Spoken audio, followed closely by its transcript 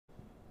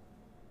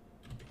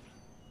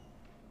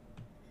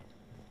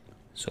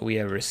So we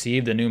have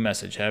received a new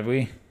message, have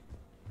we?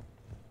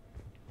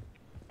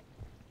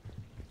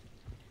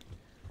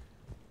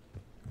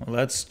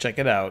 Let's check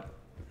it out.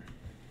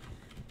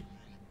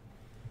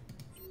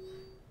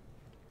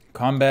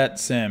 Combat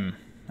Sim.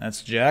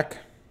 That's Jack.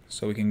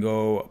 So we can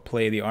go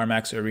play the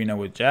Armax Arena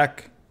with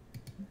Jack.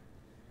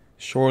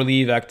 Shore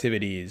leave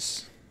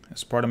activities.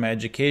 As part of my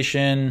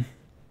education.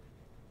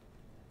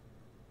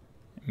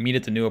 Meet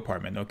at the new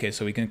apartment. Okay,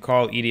 so we can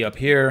call Edie up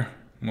here.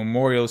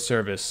 Memorial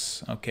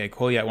service. Okay,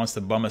 Kolyat wants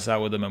to bum us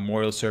out with a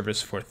memorial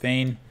service for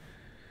Thane.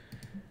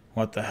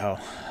 What the hell?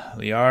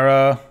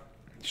 Liara.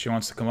 She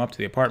wants to come up to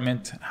the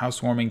apartment.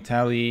 Housewarming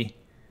Tally.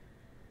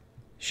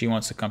 She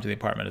wants to come to the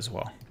apartment as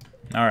well.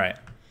 Alright.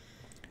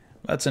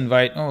 Let's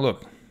invite... Oh,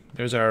 look.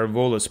 There's our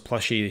Volus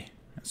plushie.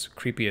 That's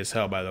creepy as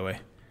hell, by the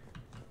way.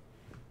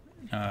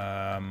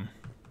 That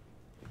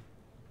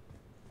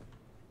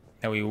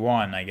we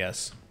won, I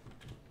guess.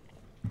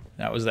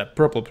 That was that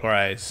purple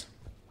prize.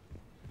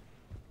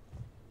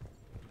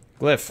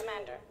 Glyph.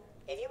 Commander,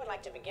 if you would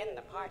like to begin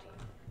the party,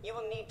 you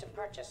will need to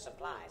purchase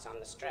supplies on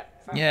the strip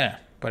first. Yeah,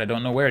 but I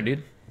don't know where,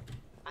 dude.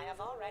 I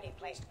have already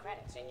placed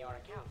credits in your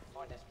account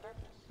for this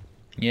purpose.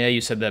 Yeah,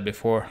 you said that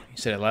before. You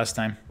said it last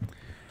time.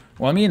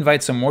 Well, let me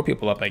invite some more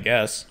people up, I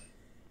guess.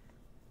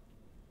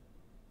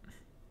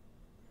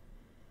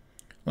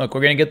 Look,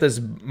 we're going to get this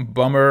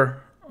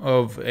bummer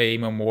of a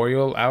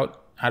memorial out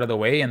of the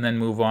way and then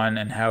move on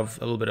and have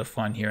a little bit of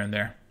fun here and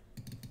there.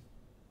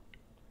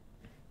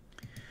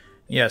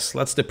 Yes,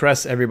 let's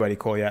depress everybody,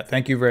 Kolyat.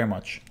 Thank you very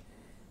much.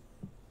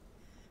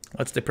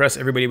 Let's depress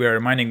everybody by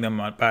reminding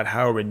them about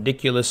how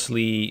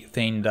ridiculously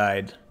Thane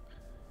died.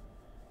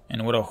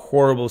 And what a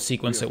horrible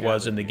sequence it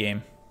was in the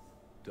game.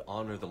 To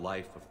honor the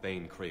life of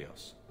Thane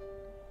Krios.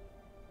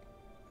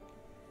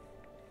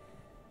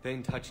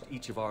 Thane touched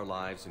each of our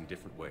lives in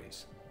different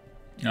ways.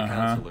 The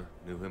Counselor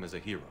knew him as a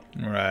hero.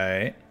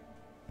 Right.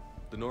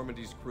 The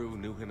Normandy's crew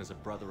knew him as a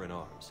brother in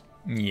arms.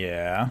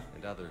 Yeah.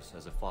 And others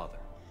as a father,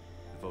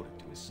 devoted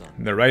to his son.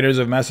 The writers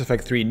of Mass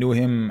Effect 3 knew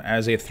him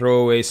as a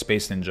throwaway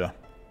space ninja.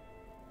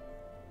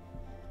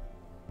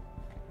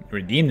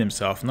 Redeemed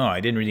himself? No, I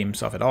didn't redeem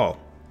himself at all.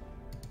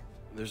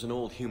 There's an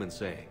old human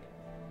saying.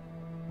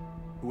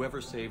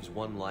 Whoever saves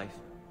one life,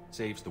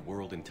 saves the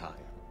world entire.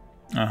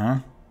 Uh-huh.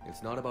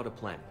 It's not about a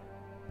planet,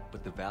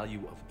 but the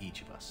value of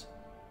each of us.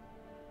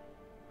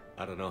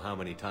 I don't know how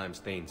many times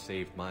Thane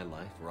saved my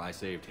life, or I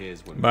saved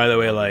his when By the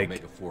way, we like,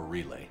 make a 4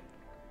 relay.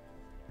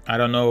 I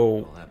don't know.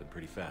 It'll happen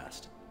pretty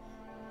fast.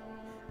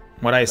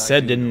 What I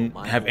said didn't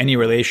have any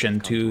relation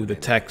to the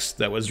text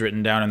that was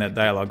written down in that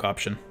dialogue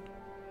option.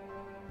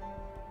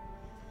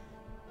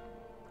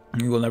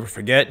 You will never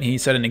forget. He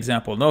said an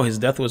example. No, his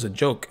death was a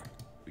joke.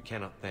 We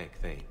cannot thank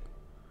Thane.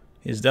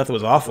 His death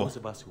was awful. Those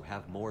of us who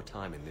have more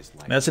time in this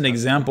life. That's an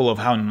example of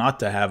how not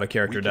to have a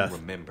character we can death.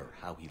 Remember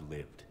how he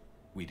lived.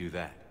 We do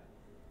that.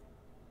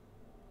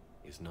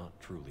 He's not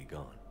truly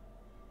gone.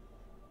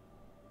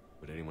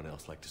 Would anyone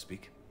else like to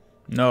speak?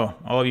 No,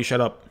 all of you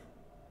shut up.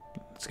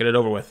 Let's get it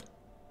over with.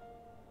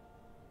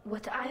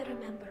 What I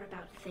remember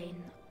about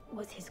Thane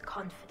was his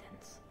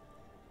confidence.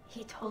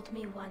 He told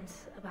me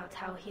once about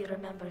how he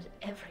remembered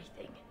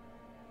everything,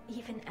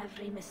 even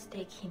every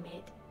mistake he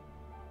made.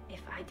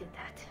 If I did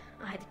that,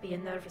 I'd be a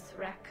nervous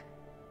wreck.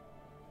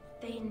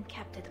 Thane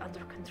kept it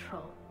under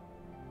control.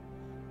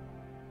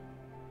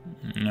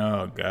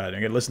 Oh god,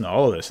 I gotta listen to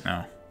all of this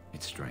now.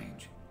 It's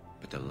strange,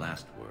 but the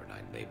last word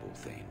I label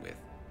Thane with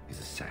is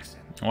assassin.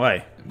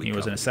 Why? He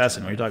was an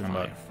assassin. What are you talking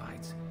about?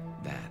 Firefights.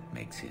 That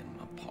makes him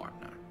a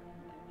partner.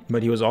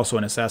 But he was also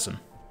an assassin.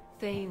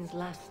 Thane's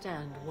last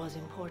stand was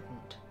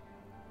important.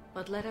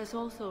 But let us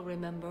also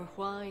remember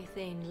why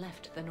Thane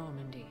left the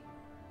Normandy.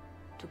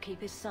 To keep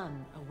his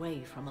son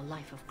away from a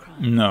life of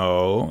crime.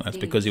 No, that's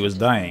because he was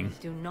dying. These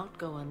do not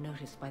go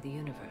unnoticed by the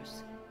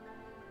universe.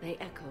 They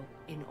echo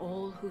in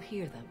all who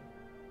hear them.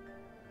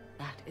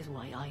 That is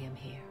why I am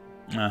here.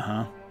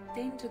 Uh-huh.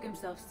 Thane took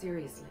himself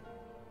seriously,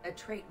 a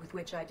trait with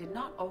which I did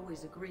not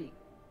always agree.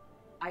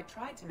 I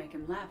tried to make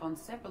him laugh on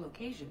several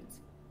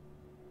occasions.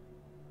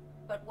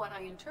 But what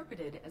I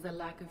interpreted as a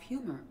lack of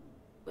humor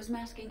was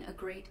masking a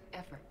great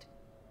effort.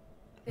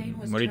 Thane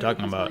was what are you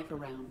talking turning his about?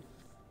 life around,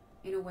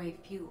 in a way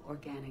few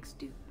organics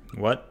do.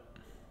 What?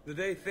 The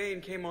day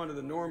Thane came onto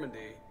the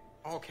Normandy,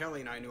 all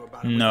Kelly and I knew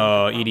about it.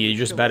 No, Edie, you're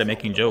just bad at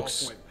making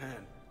jokes.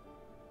 Pen.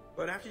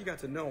 But after you got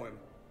to know him,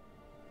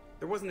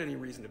 there wasn't any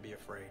reason to be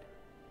afraid.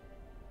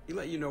 He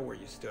let you know where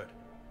you stood.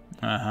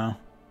 Uh-huh.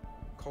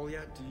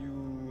 Kolyat, do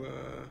you,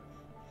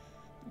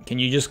 Can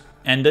you just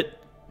end it,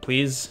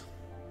 please?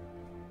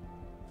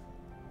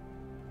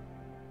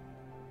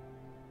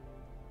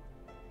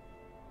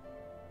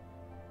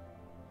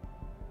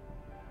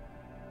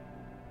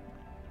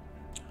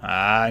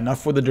 Ah,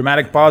 enough with the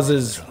dramatic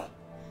pauses.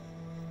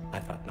 I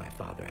thought my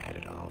father had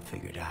it all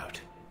figured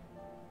out.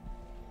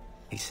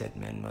 He said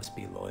men must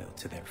be loyal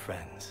to their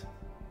friends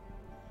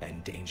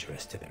and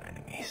dangerous to their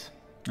enemies.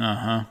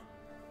 Uh-huh.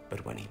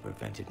 But when he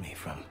prevented me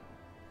from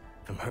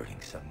hurting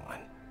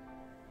someone,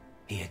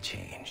 he had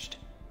changed.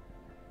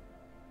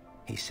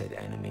 He said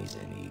enemies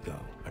and ego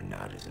are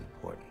not as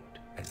important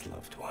as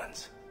loved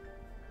ones.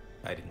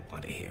 I didn't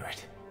want to hear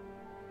it.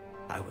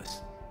 I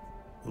was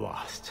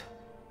lost.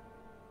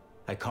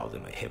 I called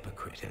him a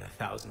hypocrite in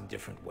 1,000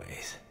 different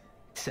ways.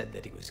 Said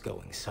that he was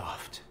going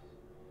soft.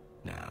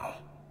 Now,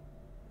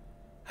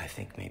 I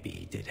think maybe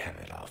he did have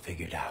it all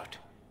figured out.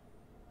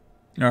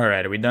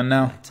 Alright, are we done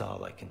now? That's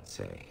all I can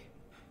say.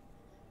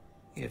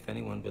 If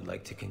anyone would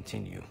like to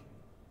continue,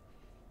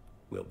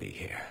 we'll be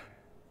here.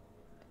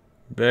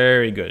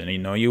 Very good.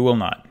 And no, you will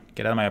not.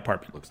 Get out of my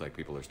apartment. Looks like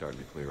people are starting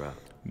to clear out.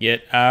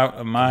 Get out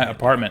of my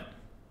apartment.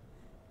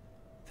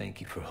 Thank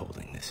you for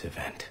holding this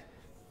event.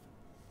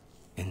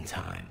 In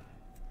time,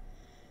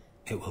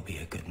 it will be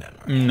a good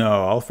memory.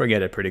 No, I'll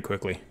forget it pretty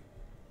quickly.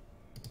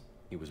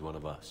 He was one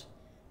of us.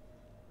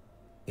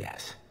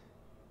 Yes.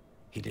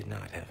 He did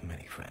not have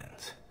many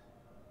friends.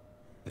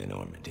 The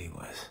Normandy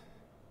was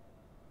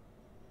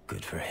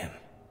good for him.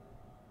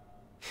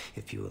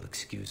 If you will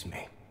excuse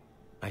me,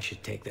 I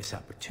should take this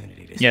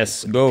opportunity to yes,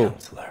 speak with go. the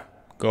counselor.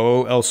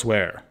 Go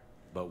elsewhere.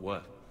 But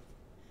what?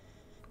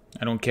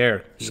 I don't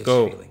care. He Just is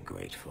go. feeling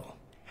grateful,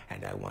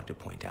 and I want to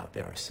point out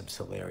there are some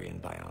Solarian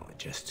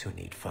biologists who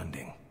need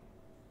funding.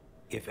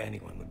 If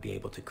anyone would be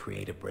able to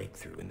create a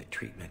breakthrough in the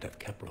treatment of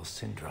Keppel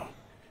syndrome,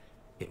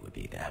 it would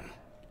be them.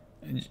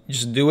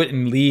 Just do it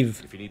and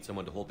leave. If you need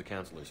someone to hold the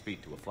counselor's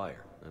feet to a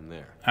fire, I'm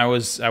there. I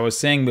was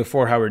saying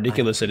before how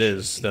ridiculous it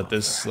is that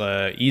this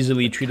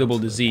easily treatable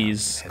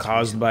disease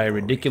caused by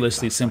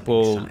ridiculously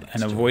simple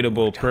and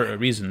avoidable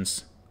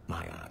reasons.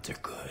 My odds are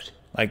good.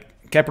 Like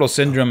Keppel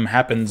syndrome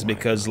happens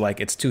because like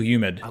it's too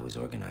humid I was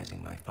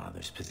organizing my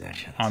father's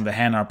possessions. on the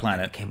Hanar I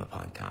planet. came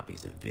upon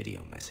copies of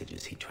video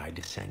messages he tried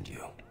to send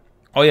you.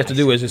 All you have to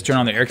do is just turn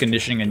on the air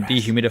conditioning and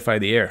dehumidify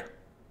the air.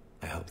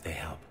 I hope they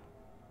help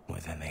more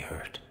than they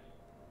hurt.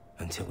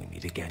 Until we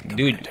meet again,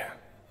 Dude, Commander.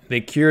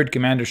 they cured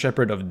Commander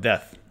Shepard of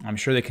death. I'm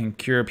sure they can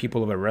cure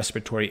people of a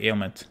respiratory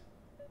ailment.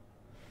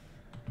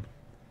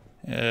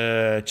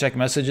 Check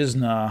messages?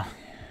 Nah.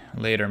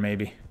 Later,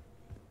 maybe.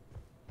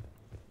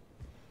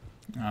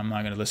 I'm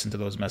not going to listen to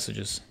those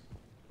messages.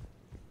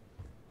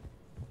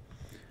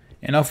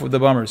 Enough with the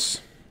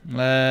bummers.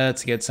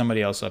 Let's get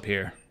somebody else up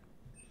here.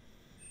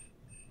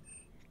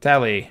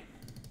 Tali,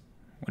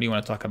 what do you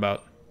want to talk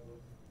about?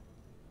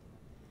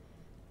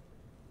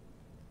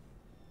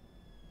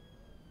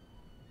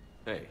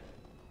 Hey,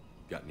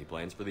 got any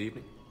plans for the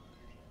evening?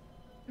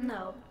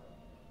 No.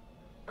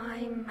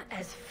 I'm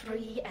as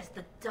free as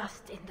the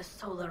dust in the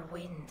solar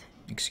wind.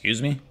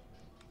 Excuse me?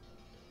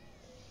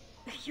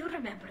 You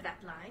remember that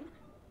line?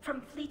 From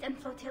Fleet and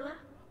Flotilla?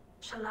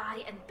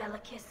 Shalai and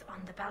Bellicus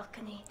on the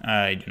balcony?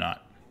 I do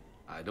not.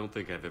 I don't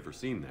think I've ever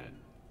seen that.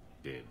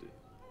 Did.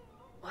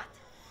 What?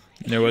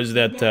 There was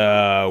that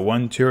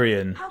one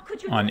Turian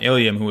on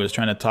Ilium who was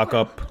trying to talk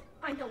up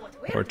I know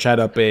what or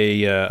chat up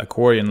a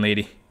Aquarian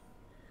lady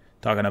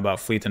talking about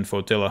Fleet and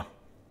Flotilla.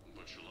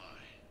 But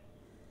Shalai,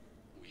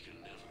 we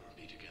can never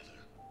be together.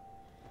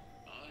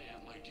 I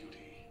have my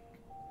duty,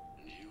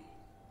 and you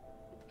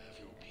have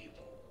your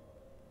people.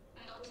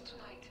 Not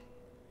tonight.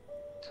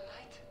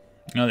 Tonight,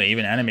 No, they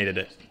even animated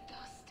it. the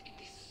dust in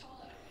the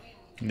solar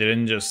wind. They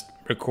didn't just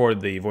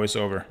record the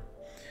voiceover.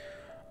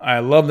 I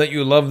love that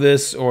you love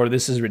this, or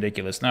this is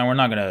ridiculous. No, we're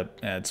not gonna...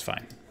 it's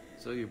fine.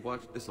 So you've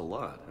watched this a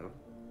lot, huh?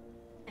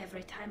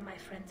 Every time my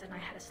friends and I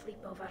had a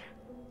sleepover.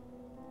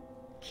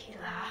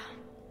 Kila.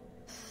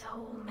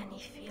 So many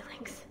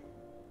feelings.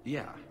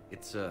 Yeah,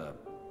 it's,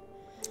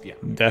 yeah.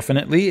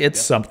 Definitely,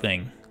 it's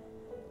something.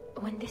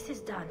 When this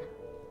is done,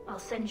 I'll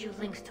send you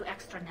links to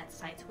extranet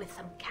sites with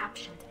some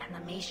captioned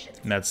animations.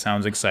 That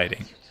sounds exciting.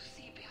 To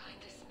see behind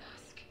this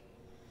mask.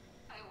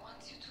 I want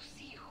you to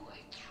see who I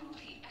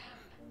truly am.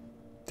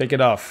 Take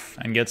it off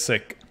and get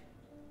sick.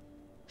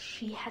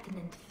 She had an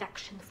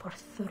infection for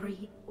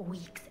 3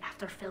 weeks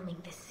after filming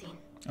this scene.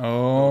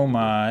 Oh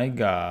my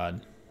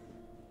god.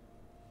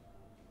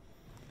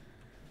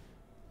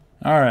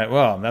 Alright,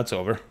 well, that's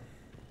over.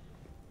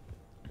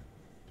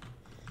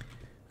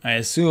 I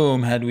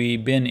assume had we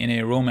been in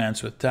a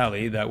romance with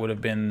Tali, that would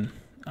have been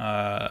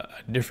a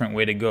different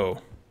way to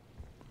go.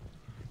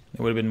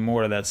 There would have been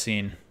more of that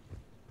scene.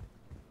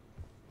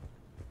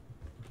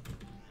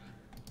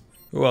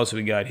 Who else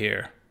we got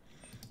here?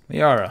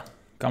 Liara,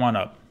 come on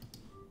up.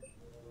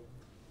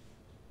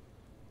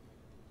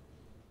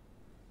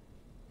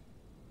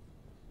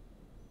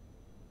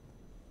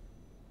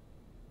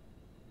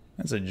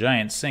 That's a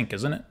giant sink,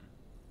 isn't it?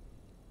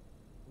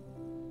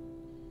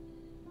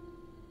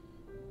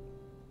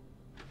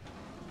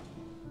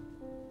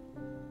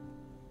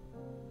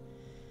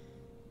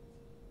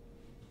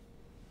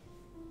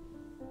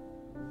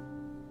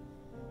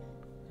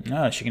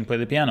 Ah, she can play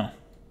the piano.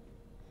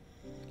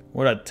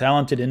 What a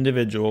talented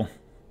individual.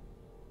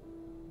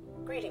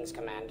 Greetings,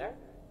 Commander.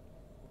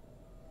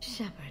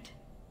 Shepard.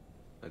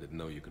 I didn't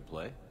know you could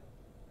play.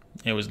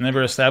 It was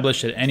never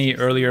established at any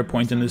earlier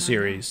point in the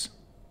series.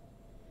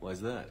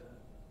 Why's that?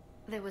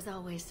 There was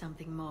always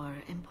something more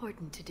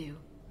important to do.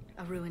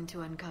 A ruin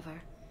to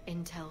uncover,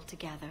 intel to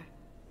gather,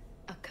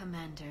 a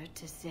commander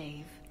to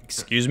save.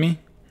 Excuse me?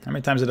 How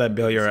many times did I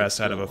bail your ass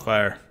out of a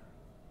fire?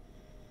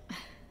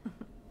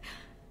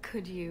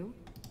 Could you?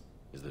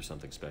 Is there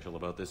something special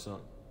about this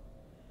song?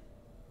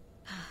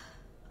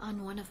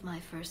 On one of my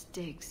first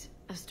digs,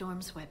 a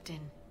storm swept in.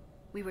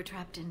 We were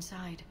trapped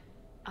inside.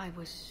 I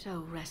was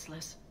so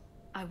restless.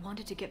 I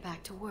wanted to get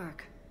back to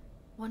work.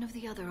 One of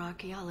the other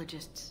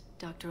archaeologists,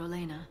 Dr.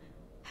 Elena,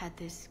 had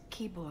this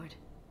keyboard.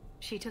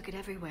 She took it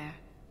everywhere.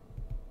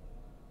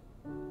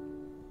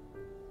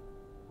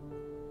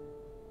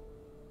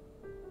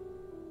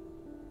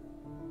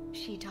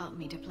 She taught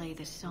me to play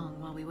this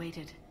song while we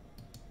waited.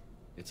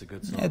 It's a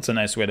good song. It's a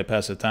nice way to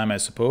pass the time, I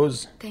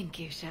suppose. Thank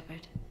you,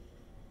 Shepard.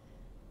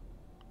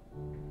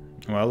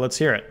 Well, let's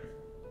hear it.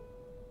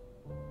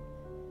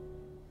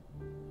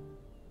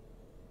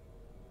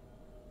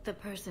 The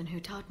person who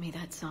taught me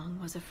that song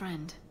was a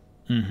friend.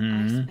 Mm-hmm.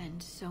 I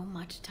spend so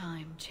much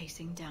time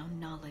chasing down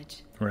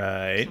knowledge.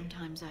 Right.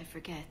 Sometimes I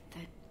forget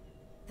that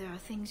there are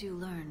things you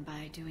learn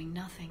by doing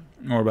nothing.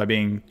 Or by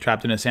being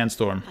trapped in a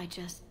sandstorm. By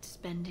just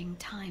spending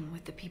time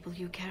with the people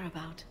you care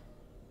about.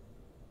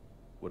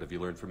 What have you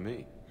learned from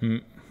me?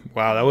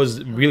 Wow, that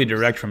was really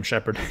direct from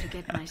Shepard. To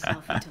get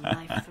myself into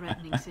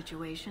life-threatening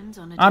situations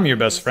on a I'm your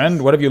daily best basis.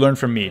 friend. What have you learned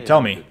from me? Hey, Tell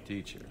I'm a me. good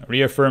teacher.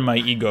 Reaffirm my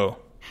ego.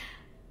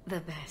 The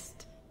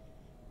best.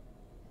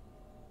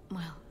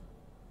 Well,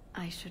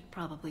 I should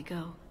probably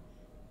go.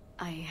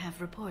 I have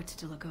reports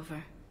to look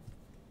over.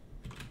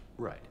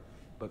 Right.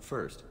 But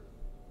first,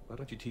 why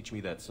don't you teach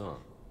me that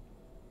song?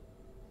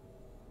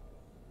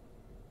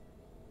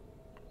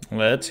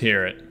 Let's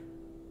hear it.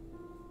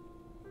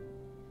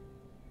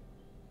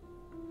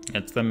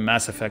 It's the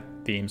Mass Effect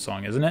theme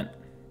song, isn't it?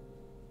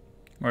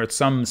 Or it's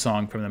some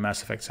song from the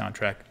Mass Effect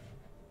soundtrack.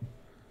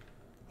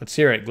 Let's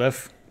hear it,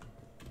 Glyph.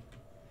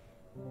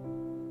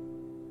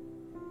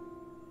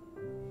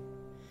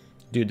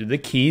 Dude, did the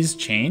keys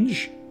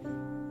change?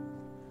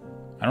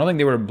 I don't think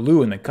they were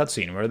blue in the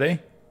cutscene, were they?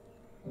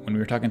 When we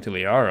were talking to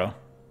Liara.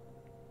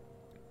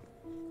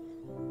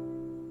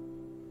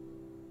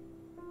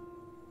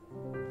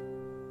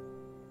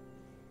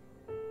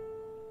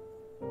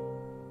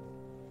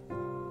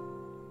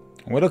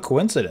 What a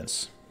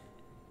coincidence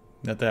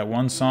that that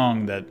one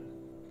song that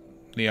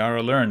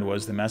Liara learned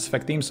was the Mass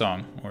Effect theme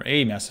song, or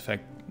a Mass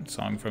Effect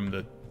song from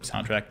the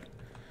soundtrack.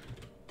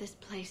 This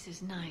place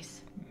is nice.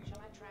 Shall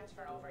I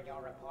transfer over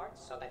your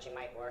reports so that you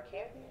might work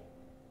here?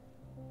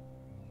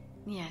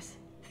 Yes,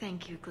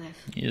 thank you, Glyph.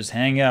 You just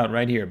hang out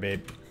right here,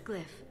 babe.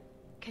 Glyph,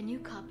 can you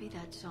copy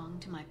that song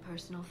to my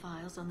personal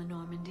files on the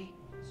Normandy?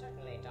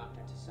 Certainly,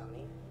 Dr.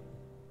 Tassoni.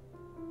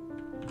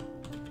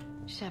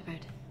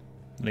 Shepard.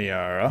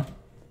 Liara.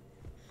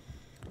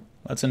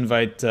 Let's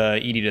invite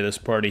EDI to this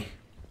party.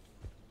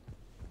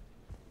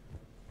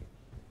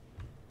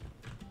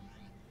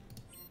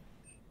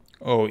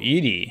 Oh,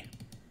 EDI.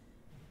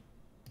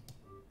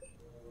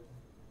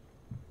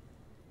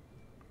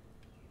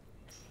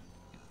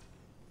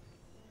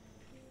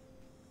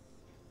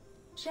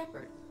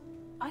 Shepard,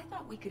 I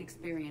thought we could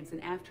experience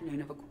an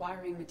afternoon of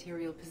acquiring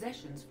material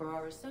possessions for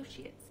our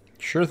associates.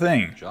 Sure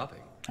thing.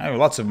 Shopping? I have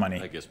lots of money.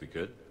 I guess we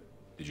could.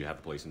 Did you have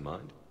a place in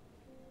mind?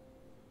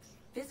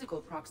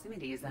 Physical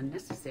proximity is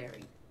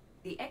unnecessary.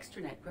 The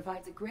extranet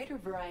provides a greater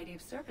variety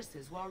of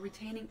services while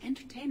retaining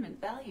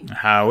entertainment value.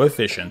 How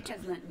efficient.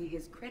 Frank has lent me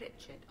his credit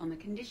chit on the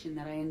condition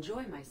that I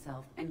enjoy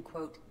myself and,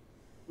 quote,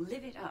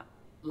 live it up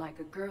like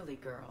a girly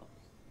girl.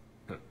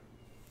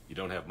 You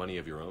don't have money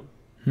of your own?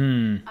 I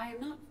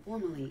am not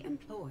formally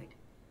employed.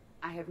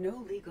 I have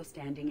no legal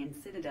standing in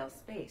Citadel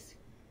space.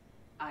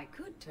 I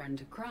could turn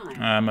to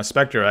crime. I'm a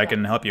Spectre. I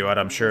can help you out,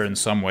 I'm sure, in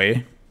some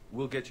way.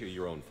 We'll get you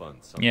your own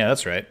funds sometime. Yeah,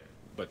 that's right.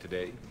 But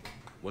today,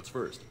 what's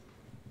first?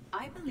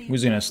 I believe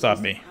Who's gonna Frank stop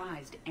would be me?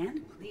 surprised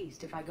and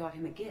pleased if I got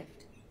him a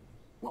gift.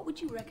 What would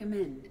you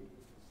recommend?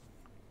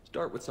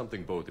 Start with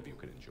something both of you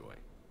can enjoy.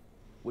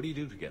 What do you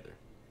do together?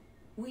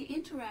 We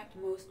interact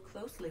most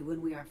closely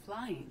when we are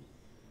flying.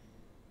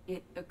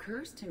 It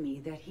occurs to me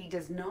that he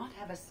does not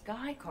have a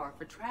sky car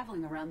for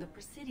traveling around the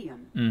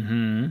Presidium.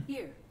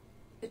 Here,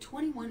 the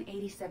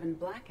 2187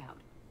 Blackout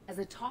has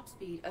a top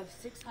speed of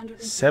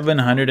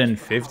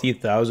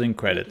 750,000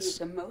 credits.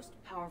 Making it the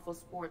most powerful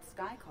sports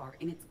sky car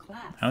in its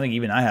class. I don't think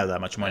even I have that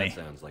much money. That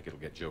sounds like it'll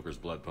get Joker's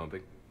blood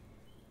pumping.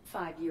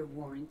 5-year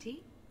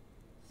warranty,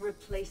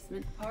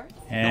 replacement parts.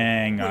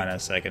 Hang on a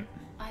second.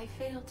 I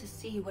fail to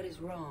see what is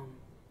wrong.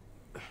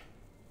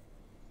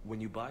 When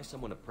you buy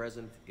someone a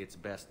present, it's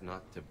best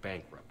not to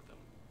bankrupt them.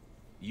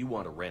 You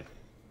want to rent it.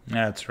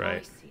 That's I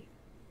right. see.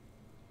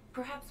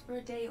 Perhaps for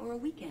a day or a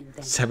weekend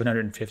then.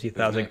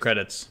 750,000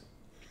 credits.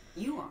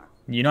 You are.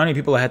 You know how many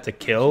people I had to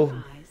kill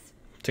Eyes.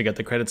 to get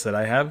the credits that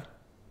I have?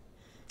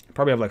 I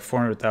probably have like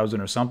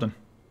 400,000 or something.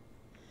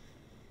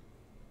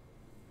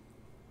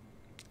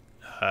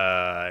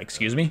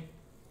 Excuse me?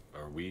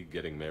 Are we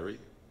getting married?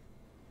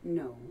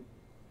 No.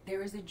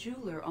 There is a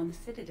jeweler on the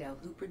Citadel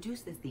who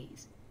produces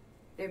these.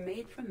 They're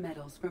made from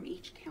metals from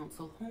each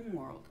council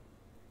homeworld.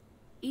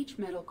 Each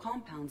metal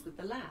compounds with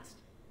the last,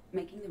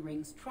 making the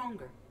rings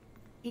stronger.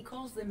 He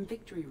calls them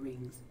victory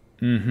rings.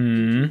 Due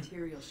to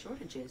material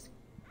shortages,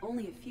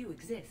 only a few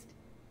exist.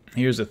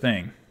 here's the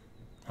thing.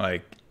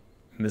 Like,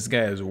 this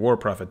guy is war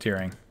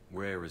profiteering.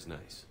 Rare is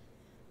nice.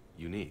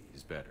 Unique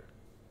is better.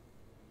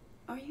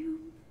 Are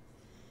you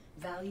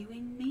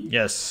valuing me?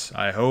 Yes,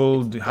 I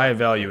hold high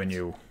value in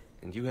you.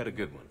 And you had a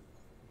good one.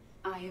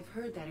 I have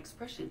heard that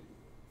expression.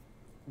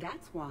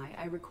 That's why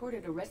I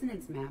recorded a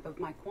resonance map of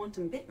my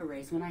quantum bit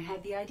arrays when I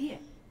had the idea.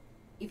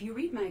 If you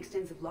read my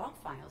extensive log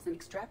files and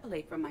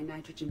extrapolate from my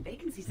nitrogen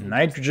vacancy centers...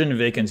 Nitrogen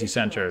vacancy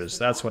centers,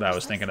 that's what I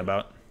was thinking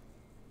about.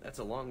 That's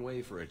a long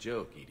way for a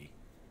joke, EDI.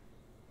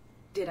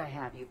 Did I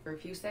have you for a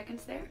few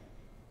seconds there?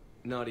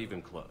 Not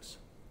even close.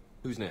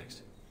 Who's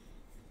next?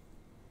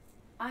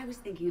 I was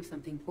thinking of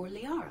something for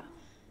Liara.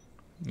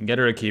 Get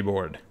her a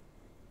keyboard.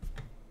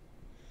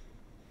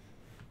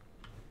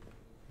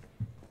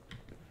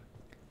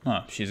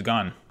 Oh, she's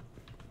gone.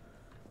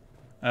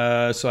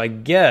 So I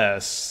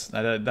guess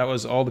that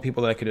was all the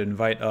people that I could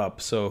invite up.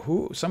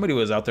 So somebody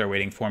was out there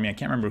waiting for me. I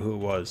can't remember who it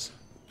was.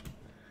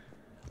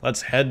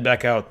 Let's head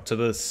back out to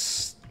the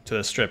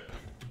strip.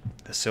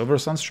 The Silver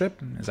Sun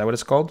Strip? Is that what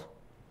it's called?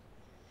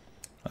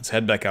 Let's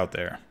head back out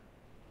there.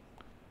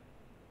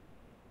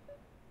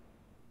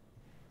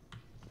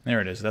 There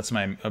it is. That's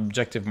my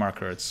objective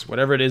marker. It's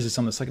whatever it is, it's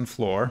on the second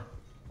floor.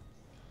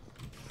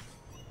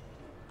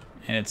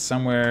 And it's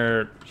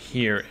somewhere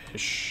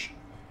here-ish.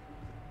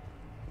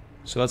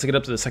 So let's get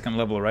up to the second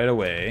level right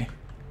away.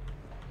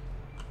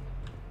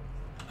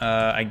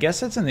 I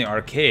guess it's in the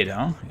arcade,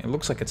 huh? It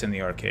looks like it's in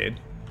the arcade.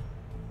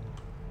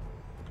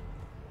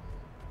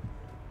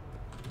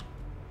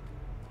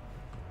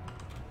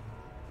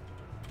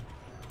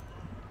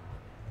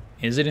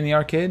 Is it in the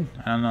arcade?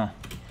 I don't know.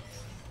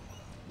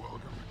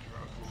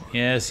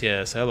 Yes,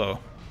 yes, hello.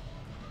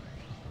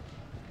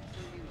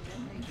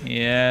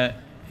 Yeah,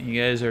 you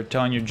guys are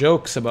telling your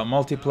jokes about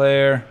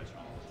multiplayer.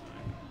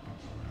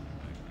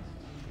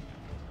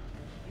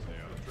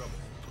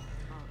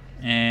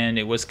 And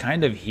it was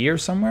kind of here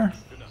somewhere?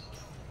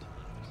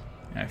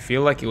 I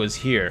feel like it was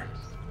here.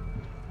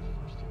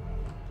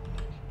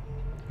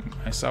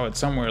 I saw it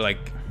somewhere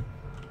like...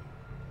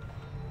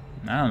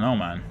 I don't know,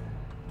 man.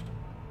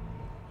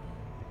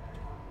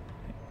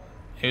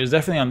 It was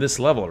definitely on this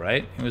level,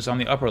 right? It was on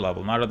the upper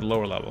level, not at the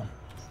lower level.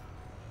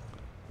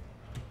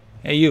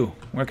 Hey you,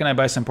 where can I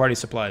buy some party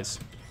supplies?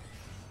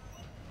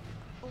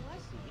 Oh, I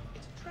see.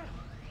 It's a trap.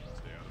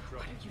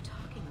 What are you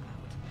talking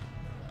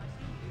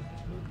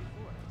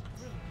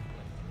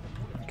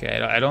about?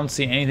 Okay, I don't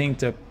see anything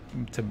to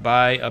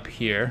buy up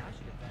here.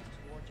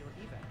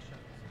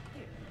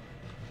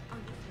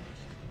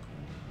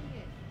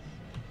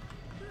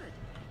 Good.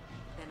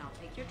 Then I'll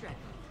take your dreadnought.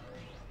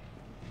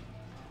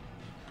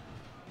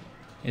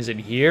 Is it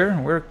here?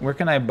 Where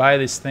can I buy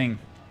this thing?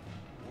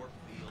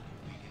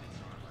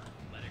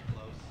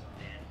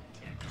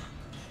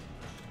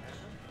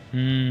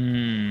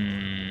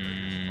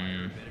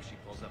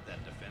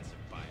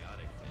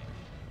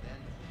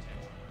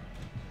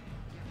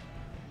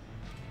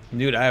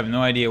 Dude, I have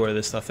no idea where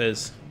this stuff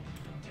is.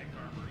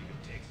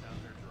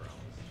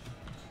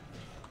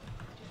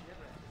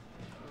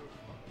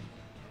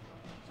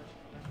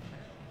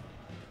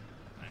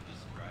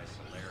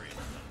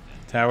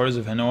 Towers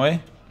of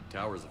Hanoi?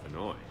 Towers of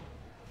Hanoi?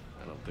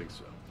 I don't think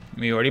so.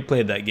 We already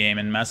played that game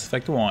in Mass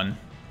Effect 1.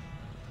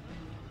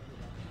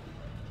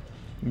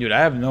 Dude, I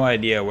have no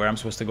idea where I'm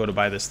supposed to go to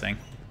buy this thing.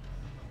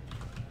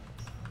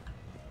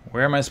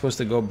 Where am I supposed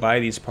to go buy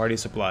these party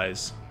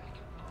supplies?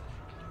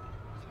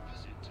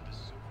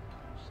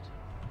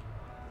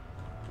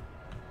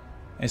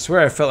 I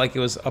swear I felt like it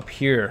was up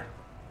here.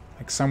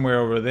 Like somewhere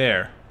over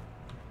there.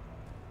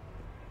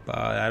 But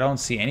I don't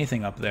see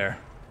anything up there.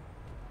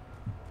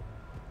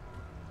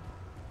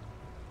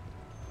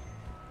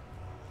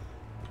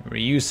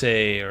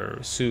 Ryusei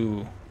or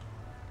Su.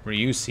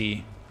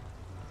 Ryusei.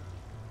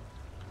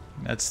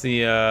 That's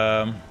the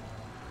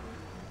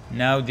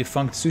now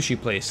defunct sushi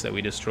place that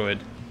we destroyed.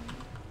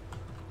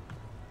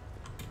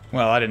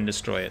 Well, I didn't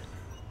destroy it.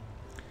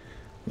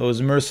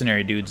 Those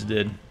mercenary dudes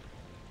did.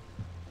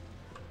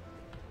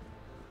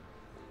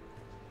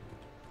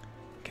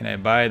 Can I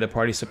buy the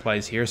party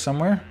supplies here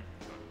somewhere?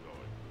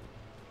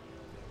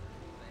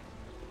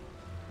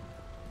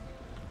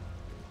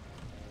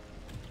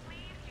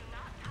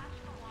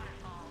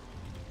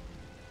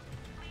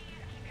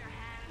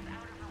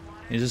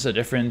 Is this a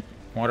different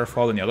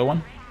waterfall than the other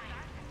one?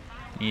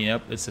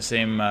 Yep, it's the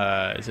same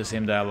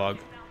dialogue.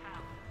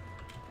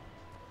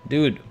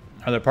 Dude,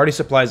 are the party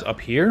supplies up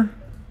here?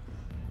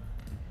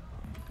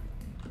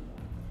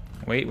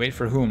 Wait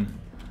for whom?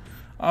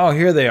 Oh,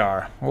 here they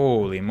are.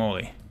 Holy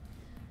moly.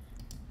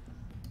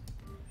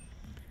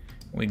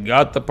 We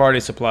got the party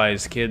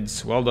supplies,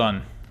 kids. Well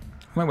done.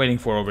 Who am I waiting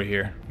for over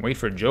here? Wait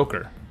for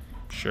Joker.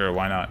 Sure,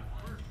 why not?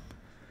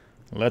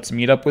 Let's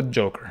meet up with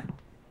Joker.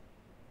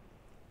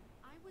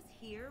 I was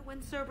here when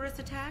Cerberus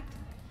attacked,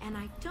 and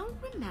I don't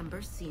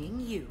remember seeing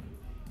you.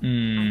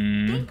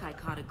 I think I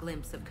caught a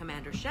glimpse of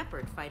Commander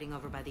Shepard fighting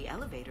over by the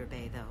elevator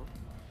bay, though.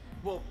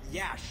 Well,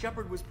 yeah,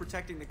 Shepard was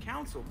protecting the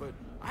council, but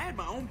I had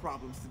my own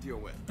problems to deal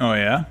with. Oh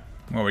yeah?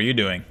 What were you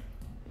doing?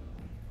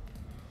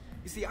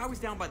 You see, I was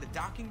down by the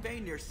docking bay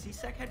near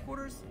CSEC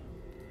headquarters.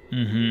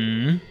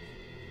 Mm-hmm.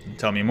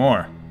 Tell me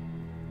more.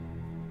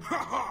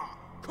 Haha!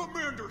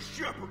 Commander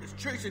Shepard is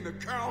chasing the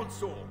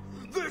Council!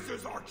 This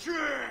is our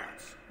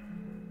chance!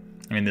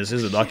 I mean, this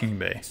is a docking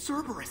bay.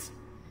 Cerberus!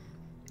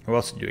 Who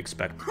else did you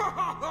expect? Ha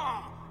ha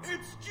ha!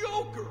 It's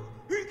Joker!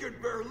 He can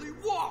barely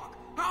walk!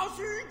 How's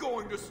he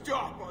going to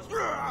stop us?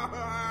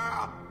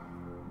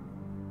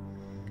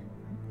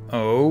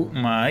 Oh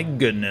my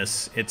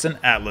goodness. It's an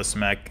Atlas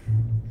mech.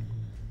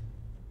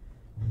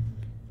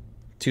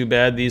 Too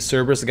bad these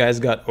Cerberus guys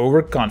got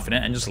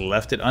overconfident and just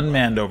left it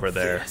unmanned over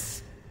there.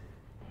 Yes.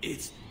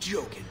 It's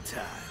joking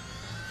time.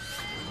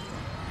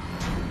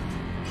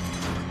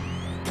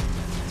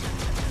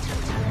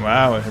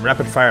 Wow, a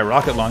rapid-fire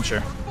rocket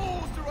launcher.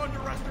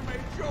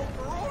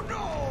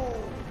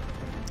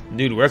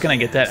 Dude, where can I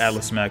get that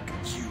Atlas mech?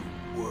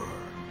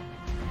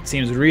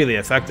 Seems really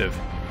effective.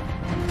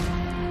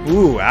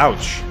 Ooh,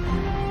 ouch.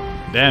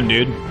 Damn,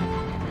 dude.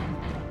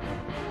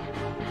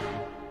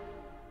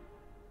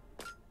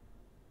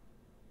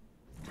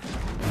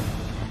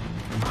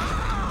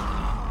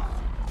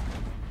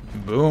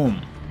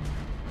 Boom.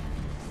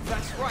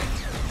 That's right.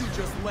 You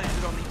just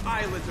landed on the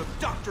island of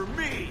Dr.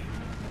 Me.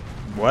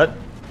 What?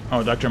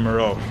 Oh, Dr.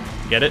 Moreau.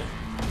 Get it?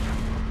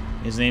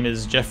 His name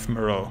is Jeff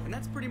Moreau. And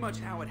that's pretty much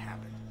how it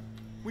happened.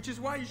 Which is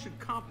why you should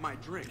comp my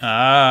drink.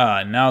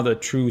 Ah, now the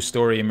true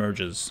story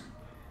emerges.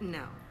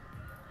 No.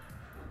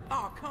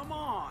 Oh, come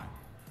on.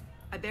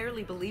 I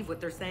barely believe what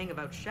they're saying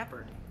about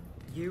Shepard.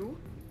 You?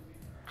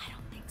 I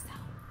don't think so.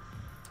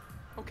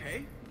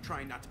 Okay,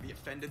 trying not to be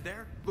offended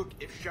there. Look,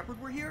 if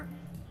Shepard were here...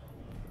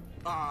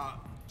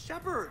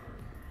 Shepard!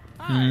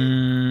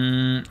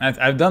 Hi.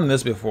 I've done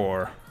this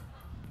before.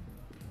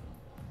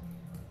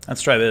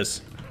 Let's try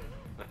this.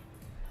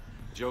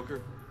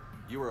 Joker,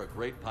 you are a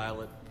great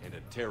pilot and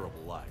a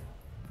terrible liar.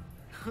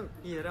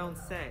 You don't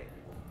say.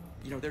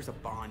 You know, there's a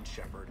bond,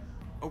 Shepard.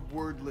 A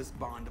wordless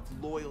bond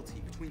of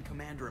loyalty between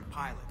commander and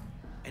pilot.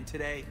 And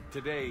today...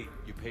 Today,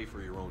 you pay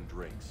for your own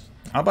drinks.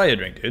 I'll buy you a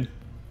drink, dude.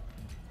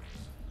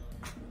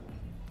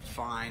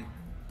 Fine.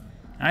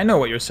 I know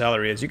what your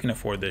salary is. You can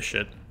afford this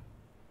shit.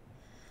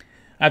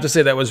 I have to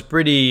say that was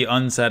pretty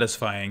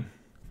unsatisfying.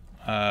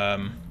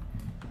 +5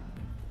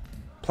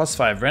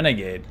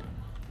 Renegade.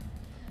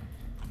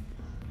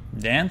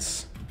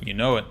 Dance? You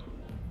know it.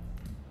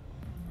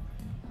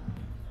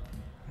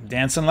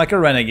 Dancing like a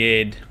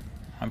renegade.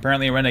 I'm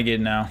apparently a renegade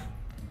now.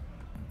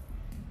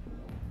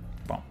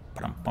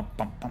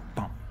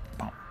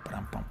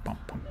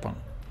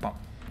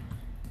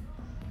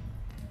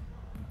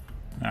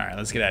 Alright,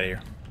 let's get out of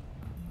here.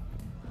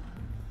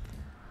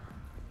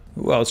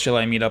 Who else shall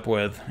I meet up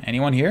with?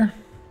 Anyone here?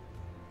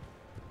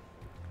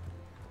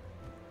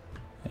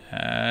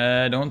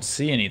 I don't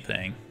see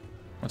anything.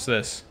 What's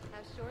this?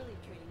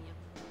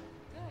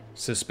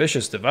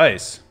 Suspicious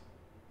device.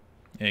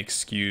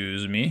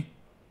 Excuse me.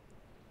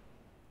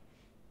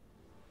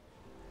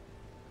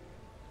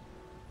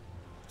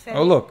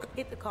 Oh, look.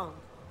 Hit the com.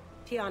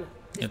 Tiana.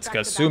 It's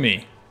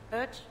Kasumi.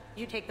 Birch,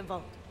 you take the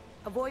vault.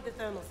 Avoid the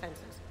thermal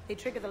sensors. They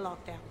trigger the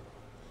lockdown.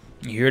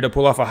 You're here to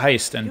pull off a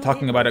heist and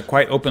talking about it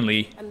quite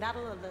openly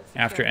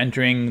after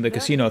entering the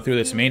casino through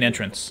this main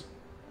entrance.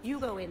 You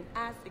go in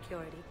as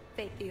security,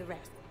 fake the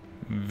arrest.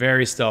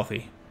 Very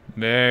stealthy.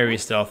 Very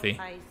stealthy.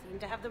 I seem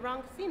to have the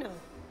wrong casino.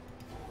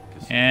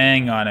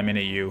 Hang on a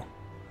minute, you.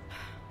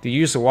 Do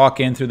you just walk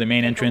in through the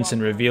main entrance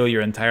and reveal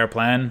your entire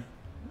plan?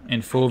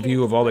 In full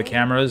view of all the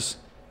cameras?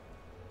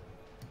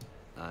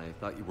 I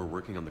thought you were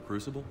working on the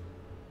Crucible.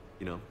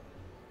 You know,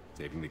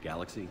 saving the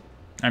galaxy.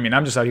 I mean,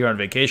 I'm just out here on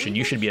vacation.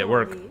 You should be at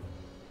work.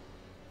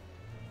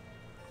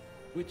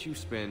 Which you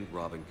spend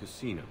robbing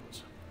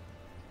casinos.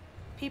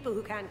 People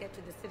who can't get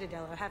to the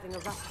Citadel are having a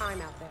rough time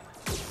out there.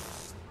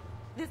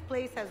 This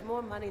place has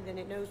more money than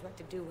it knows what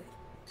to do with.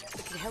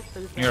 It can help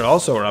those. You're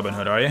also Robin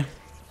Hood, are you?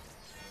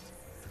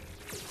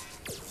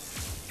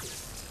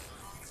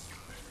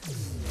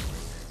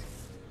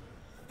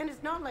 And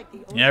it's not like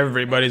the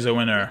Everybody's a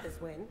winner.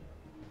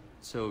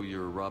 So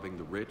you're robbing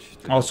the rich?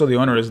 Also, the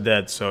owner is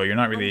dead, so you're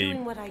not really...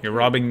 You're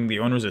robbing the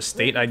owner's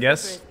estate, I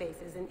guess?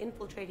 Bases and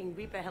infiltrating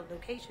Reaper-held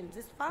locations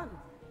is fun.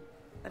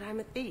 But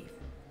I'm a thief.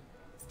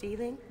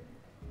 Stealing?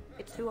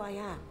 It's who I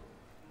am.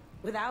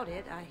 Without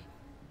it,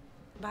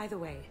 By the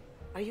way,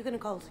 are you gonna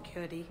call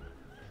security?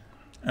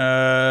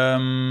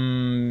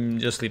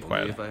 Just leave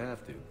quietly. If I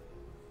have to.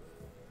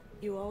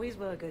 You always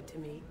were good to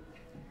me.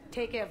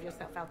 Take care of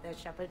yourself out there,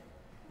 Shepard.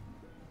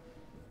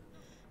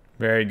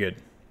 Very good.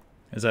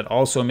 Does that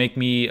also make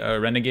me a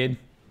renegade?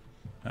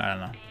 I don't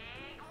know.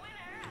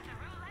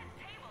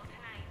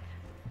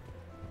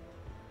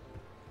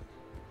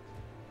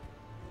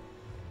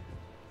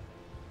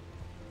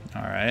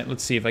 All right,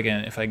 let's see if I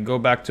can. If I go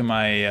back to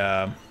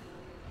my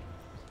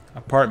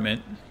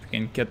apartment, I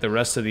can get the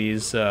rest of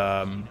these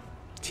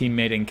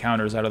teammate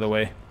encounters out of the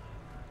way.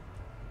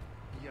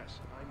 Yes,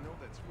 I know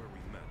that's where we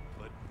met,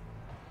 but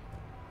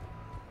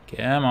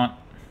Come on.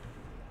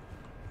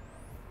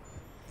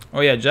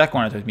 Oh yeah, Jack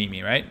wanted to meet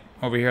me, right?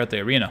 Over here at the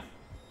arena.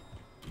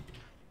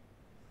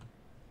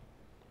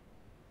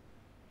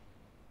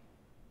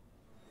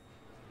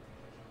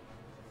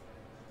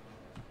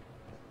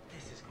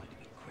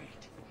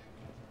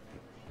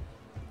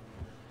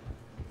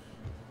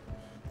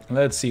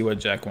 Let's see what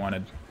Jack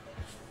wanted.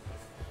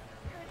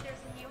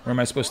 Where am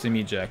I supposed to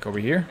meet Jack? Over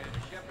here?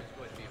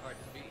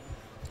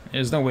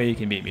 There's no way you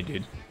can beat me,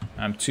 dude.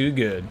 I'm too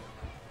good.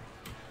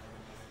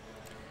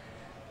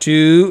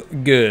 Too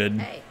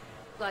good. Hey,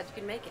 glad you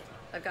can make it.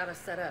 I've got us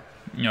set up.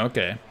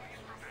 Okay.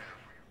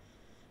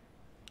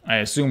 I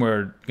assume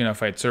we're gonna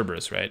fight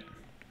Cerberus, right?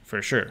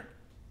 For sure.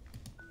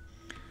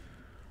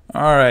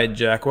 Alright,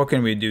 Jack, what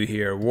can we do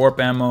here? Warp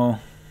ammo?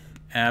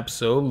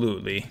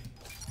 Absolutely.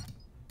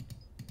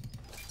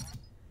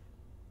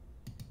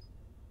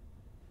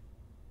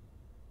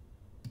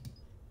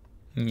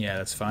 Yeah,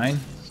 that's fine.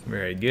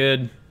 Very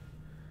good.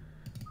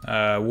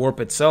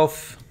 Warp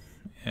itself.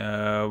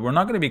 We're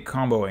not going to be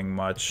comboing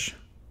much.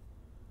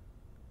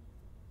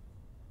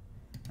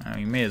 I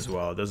mean, may as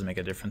well. It doesn't make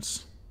a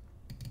difference.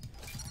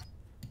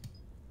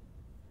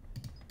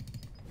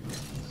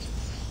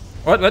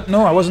 What?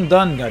 No, I wasn't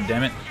done. God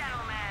damn it.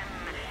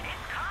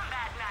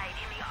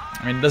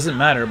 I mean, it doesn't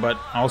matter, but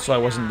also I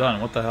wasn't done.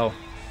 What the hell?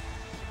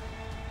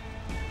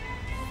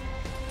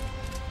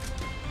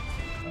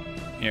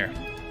 Here.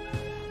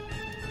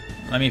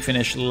 Let me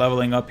finish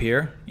leveling up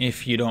here,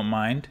 if you don't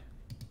mind.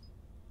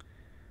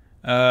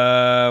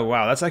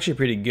 Wow, that's actually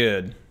pretty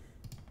good.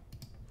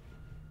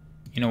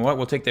 You know what?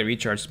 We'll take the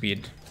recharge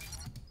speed.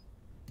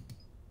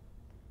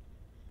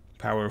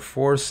 Power,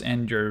 force,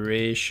 and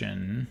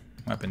duration.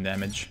 Weapon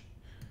damage.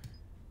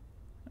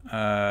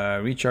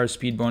 Recharge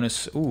speed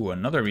bonus. Ooh,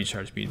 another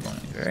recharge speed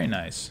bonus. Very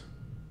nice.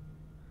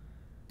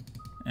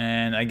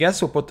 And I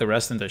guess we'll put the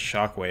rest into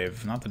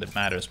shockwave. Not that it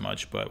matters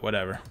much, but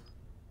whatever.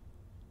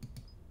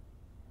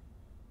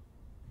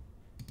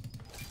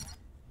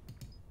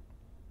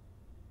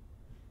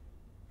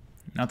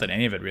 Not that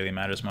any of it really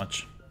matters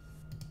much.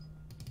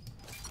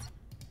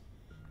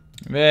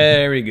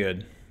 Very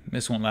good.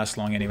 This won't last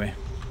long anyway.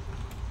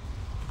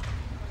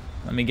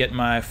 Let me get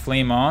my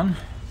flame on.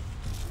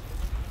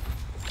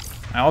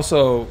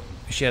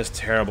 She has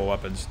terrible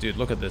weapons. Dude,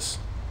 look at this.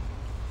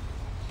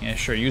 Yeah,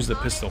 sure, use the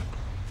pistol.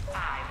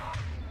 I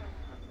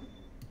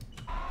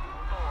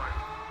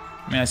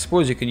mean, I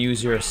suppose you can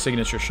use your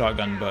signature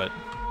shotgun, but...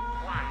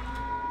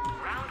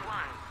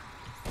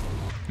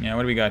 Yeah,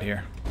 what do we got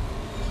here?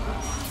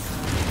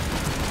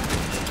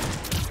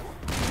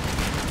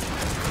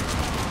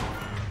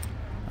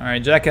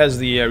 Alright, Jack has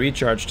the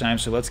recharge time,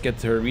 so let's get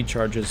her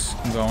recharges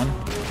going.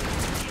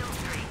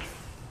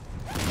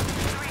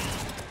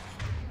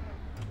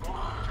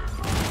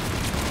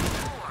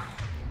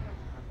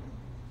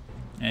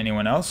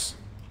 Anyone else?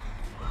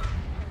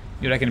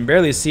 Dude, I can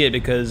barely see it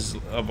because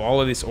of all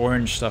of this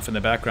orange stuff in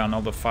the background,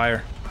 all the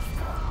fire.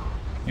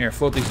 Here,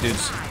 float these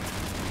dudes.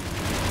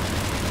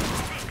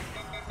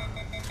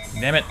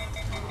 Damn it.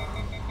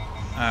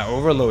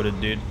 Overloaded,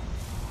 dude.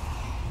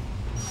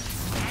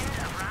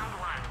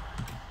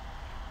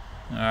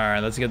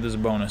 Alright, let's get this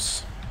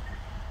bonus.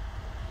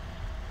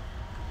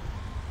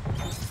 5,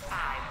 4,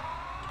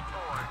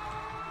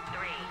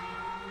 3,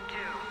 2.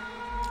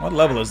 What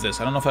level is this?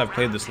 I don't know if I've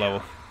played this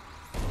level.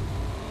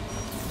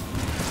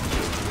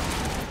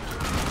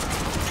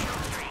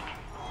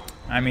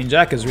 I mean,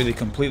 Jack has really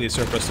completely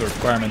surpassed the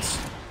requirements.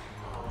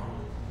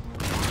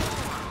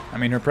 I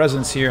mean, her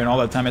presence here and all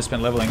that time I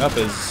spent leveling up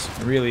is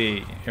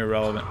really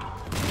irrelevant.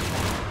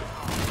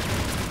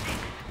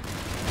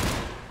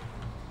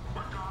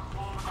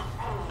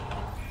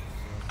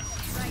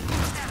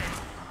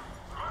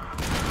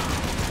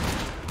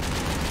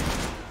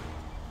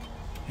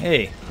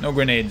 Hey, no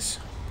grenades.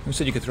 Who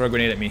said you could throw a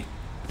grenade at me?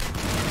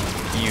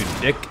 You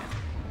dick.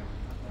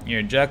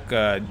 Here, Jack,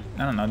 I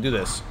don't know, do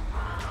this.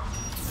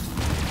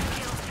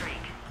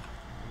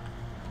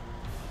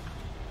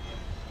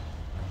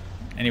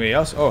 Anybody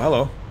else? Oh,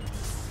 hello.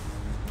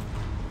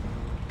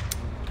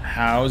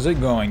 How's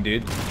it going,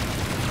 dude?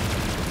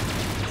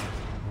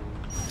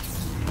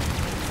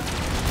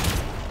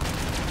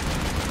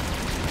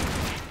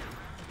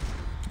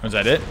 Was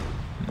that it?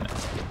 No.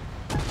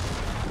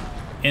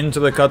 Into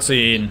the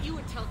cutscene.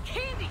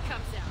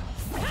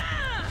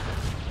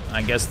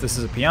 I guess this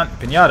is a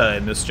piñata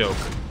in this joke.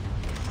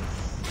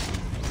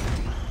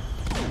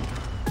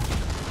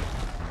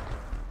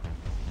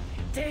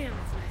 Damn,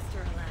 it's nice to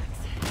relax.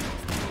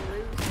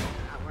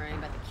 Not worrying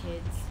about the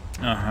kids.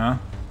 Uh-huh.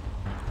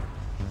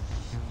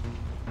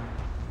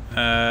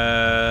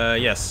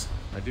 Yes.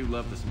 I do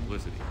love the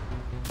simplicity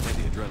and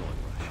the adrenaline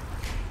rush.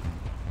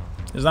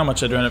 There's not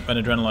much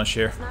adrenaline rush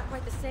here. It's not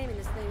quite the same in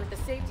this thing with the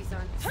safeties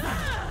on.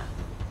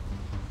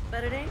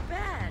 But it ain't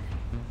bad.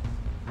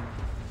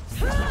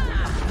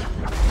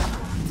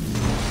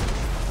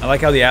 I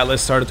like how the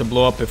Atlas started to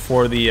blow up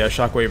before the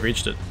shockwave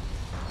reached it.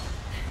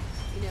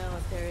 You know,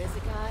 if there is a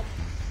god,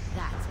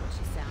 that's what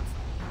she sounds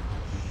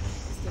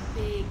like. Just a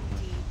big,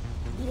 deep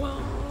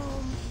boom.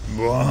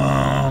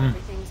 Boom.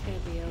 Everything's gonna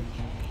be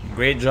okay.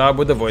 Great job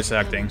with the voice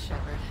acting.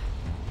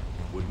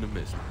 Wouldn't have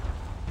missed it.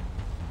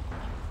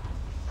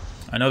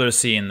 Another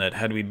scene that,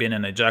 had we been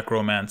in a Jack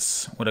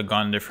romance, would have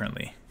gone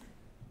differently.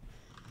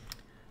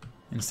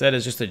 Instead,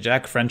 it's just a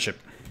Jack friendship.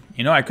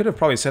 You know, I could have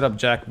probably set up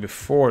Jack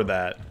before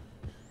that.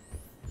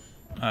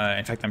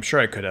 In fact, I'm sure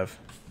I could have.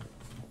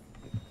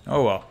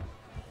 Oh well.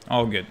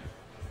 All good.